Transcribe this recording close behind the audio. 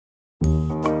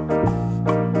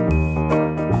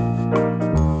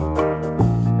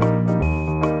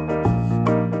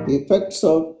Effects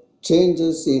of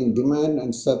changes in demand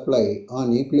and supply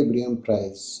on equilibrium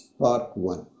price, Part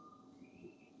 1.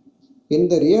 In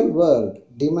the real world,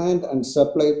 demand and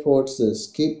supply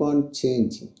forces keep on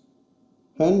changing.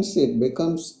 Hence, it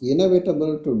becomes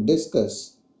inevitable to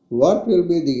discuss what will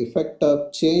be the effect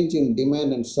of change in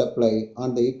demand and supply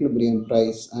on the equilibrium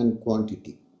price and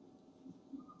quantity.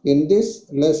 In this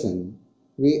lesson,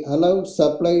 we allow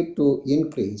supply to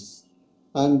increase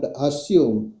and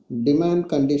assume demand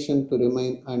condition to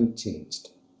remain unchanged.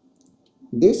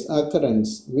 This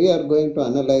occurrence we are going to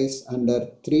analyze under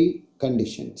three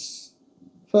conditions.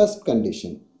 First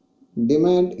condition,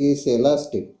 demand is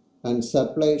elastic and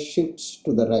supply shifts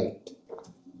to the right.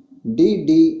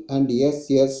 DD and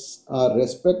SS are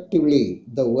respectively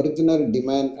the original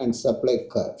demand and supply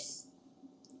curves.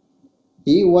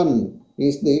 E1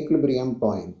 is the equilibrium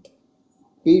point.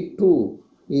 P2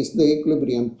 is the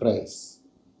equilibrium price.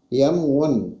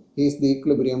 M1 is the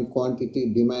equilibrium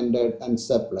quantity demanded and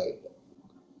supplied.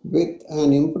 With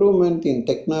an improvement in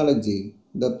technology,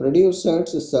 the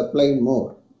producers supply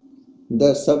more.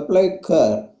 The supply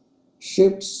curve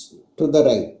shifts to the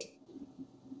right.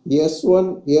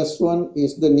 S1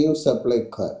 is the new supply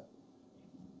curve.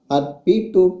 At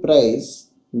P2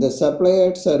 price, the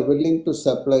suppliers are willing to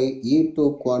supply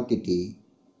E2 quantity,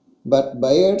 but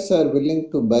buyers are willing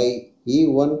to buy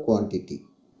E1 quantity.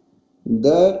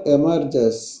 There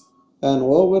emerges an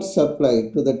oversupply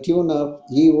to the tune of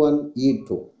E1,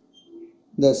 E2.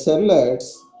 The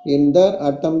sellers, in their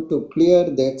attempt to clear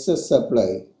the excess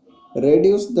supply,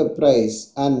 reduce the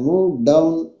price and move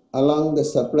down along the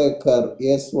supply curve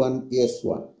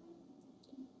S1.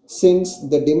 Since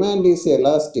the demand is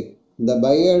elastic, the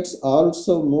buyers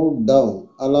also move down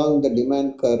along the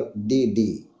demand curve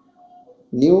DD.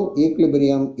 New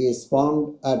equilibrium is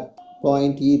formed at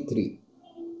point E3.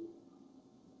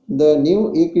 The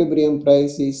new equilibrium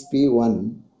price is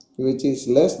P1, which is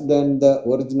less than the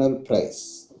original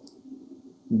price.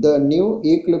 The new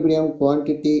equilibrium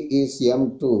quantity is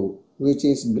M2, which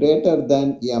is greater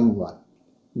than M1.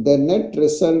 The net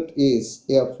result is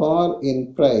a fall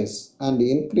in price and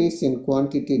increase in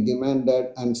quantity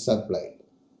demanded and supplied.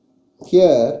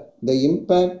 Here, the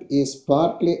impact is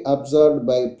partly absorbed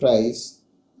by price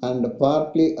and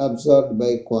partly absorbed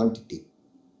by quantity.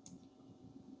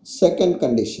 Second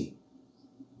condition,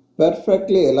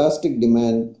 perfectly elastic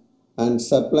demand and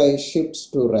supply shifts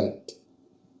to right.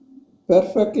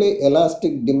 Perfectly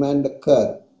elastic demand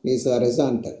curve is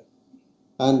horizontal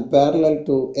and parallel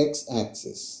to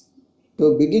x-axis.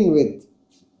 To begin with,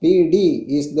 PD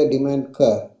is the demand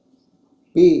curve,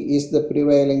 P is the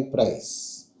prevailing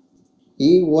price,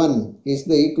 E1 is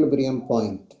the equilibrium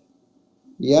point,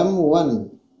 M1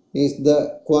 is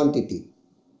the quantity.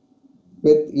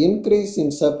 With increase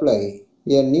in supply,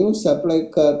 a new supply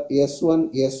curve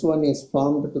S1 is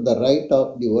formed to the right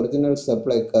of the original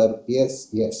supply curve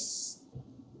SS.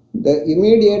 The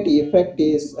immediate effect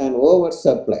is an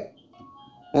oversupply.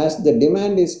 As the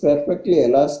demand is perfectly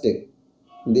elastic,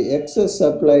 the excess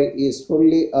supply is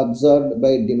fully absorbed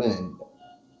by demand,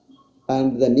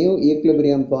 and the new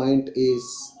equilibrium point is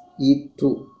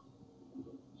E2.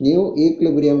 New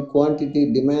equilibrium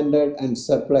quantity demanded and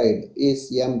supplied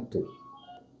is M2.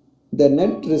 The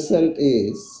net result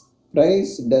is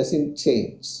price doesn't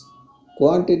change,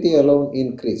 quantity alone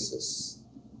increases.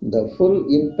 The full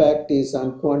impact is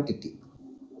on quantity.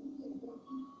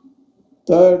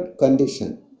 Third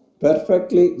condition,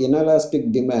 perfectly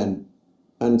inelastic demand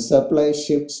and supply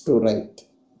shifts to right.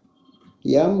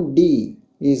 MD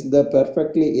is the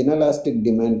perfectly inelastic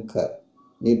demand curve.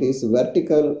 It is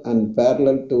vertical and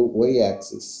parallel to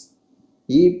y-axis.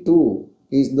 E2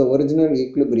 is the original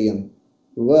equilibrium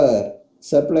where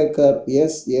supply curve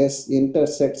SS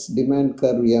intersects demand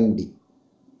curve MD.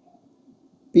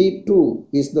 P2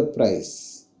 is the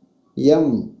price.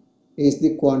 M is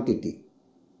the quantity.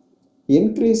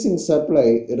 Increase in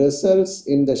supply results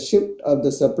in the shift of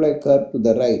the supply curve to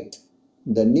the right.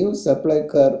 The new supply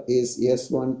curve is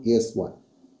S1.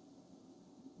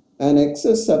 An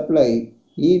excess supply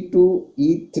E2,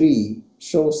 E3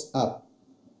 shows up.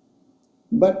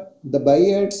 But the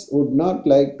buyers would not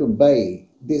like to buy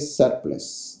this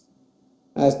surplus.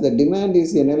 As the demand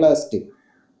is inelastic,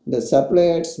 the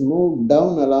suppliers move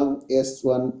down along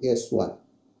S1.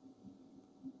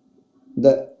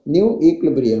 The new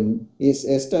equilibrium is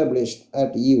established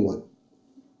at E1.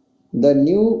 The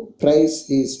new price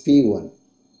is P1,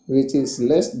 which is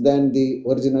less than the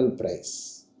original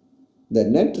price. The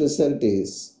net result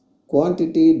is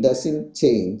quantity doesn't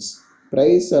change,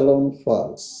 price alone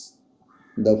falls.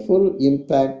 The full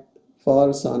impact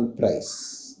falls on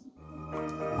price.